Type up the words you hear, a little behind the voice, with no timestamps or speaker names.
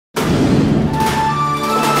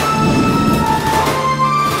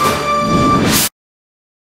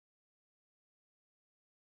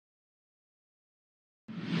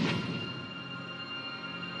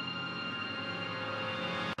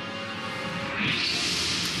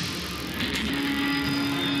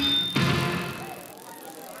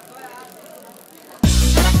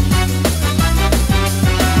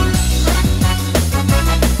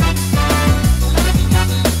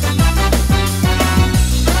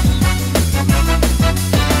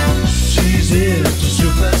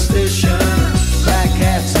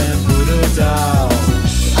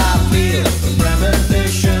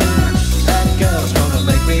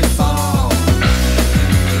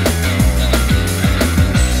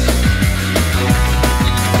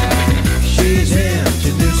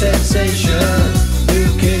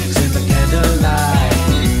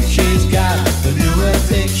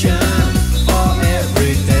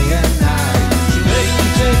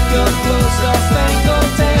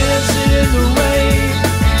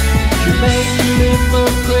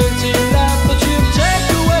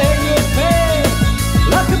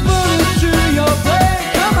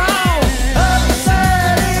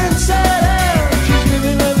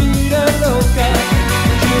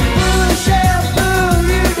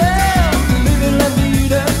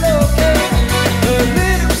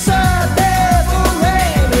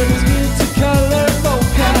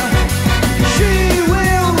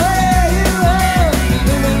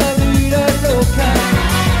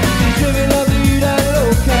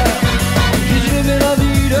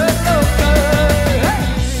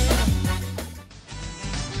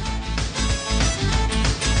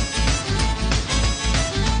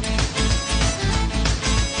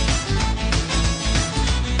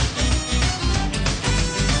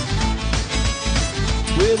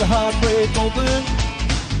with a heartbreak open,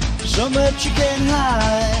 so much you can't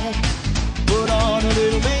hide. Put on a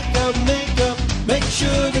little makeup, make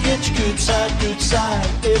sure to get your good side, good side.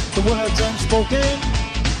 If the words unspoken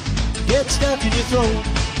get stuck in your throat,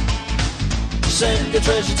 send a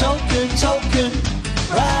treasure token,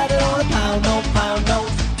 write it on a pound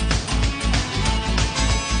note.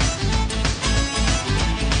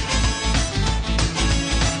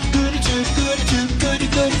 Goody two shoes, goody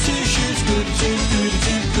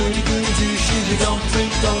two shoes. You don't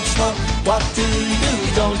drink, don't smoke. What do you do?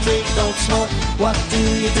 You don't drink, don't smoke. What do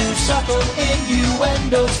you do? Subtle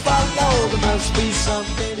innuendos follow. There must be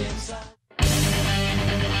something inside.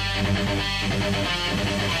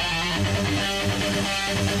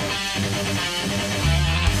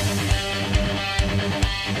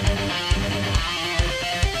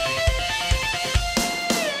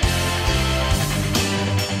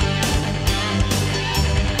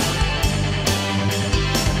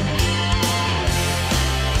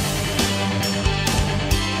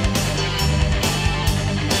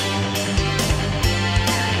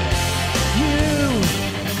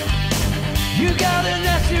 You got a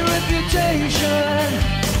nasty reputation.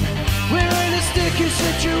 We're in a sticky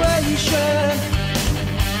situation.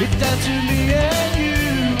 It's down to me and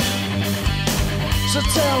you. So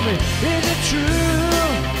tell me, is it true?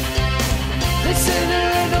 They say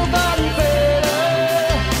there ain't nobody better.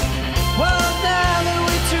 Well, now that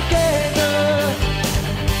we're together,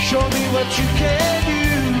 show me what you can do.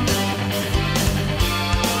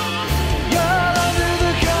 You're under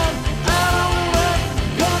the gun, out on the run,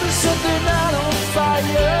 gonna set the night on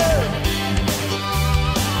fire.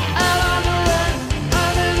 Out on the run,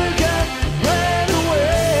 under the gun, ran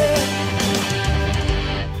away.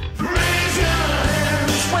 Raise your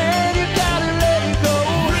hands when you gotta let it go.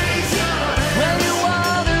 Raise your hands when you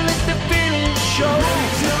wanna let the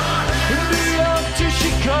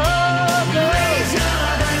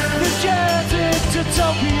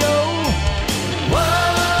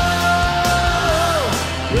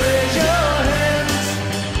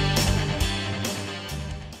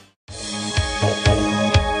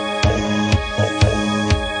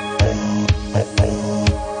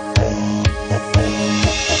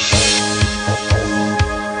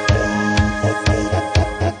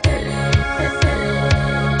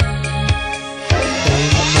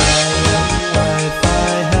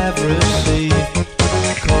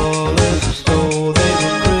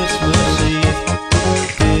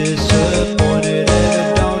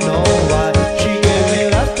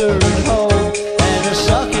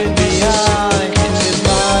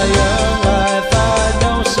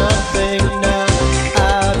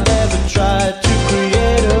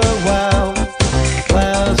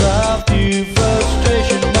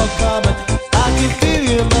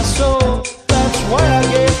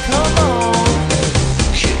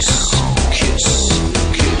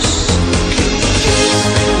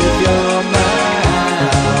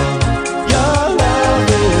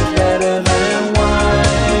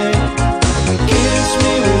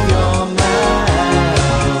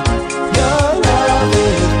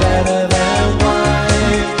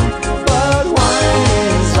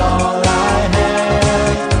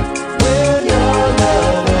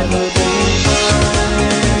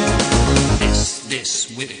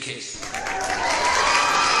this with a kick.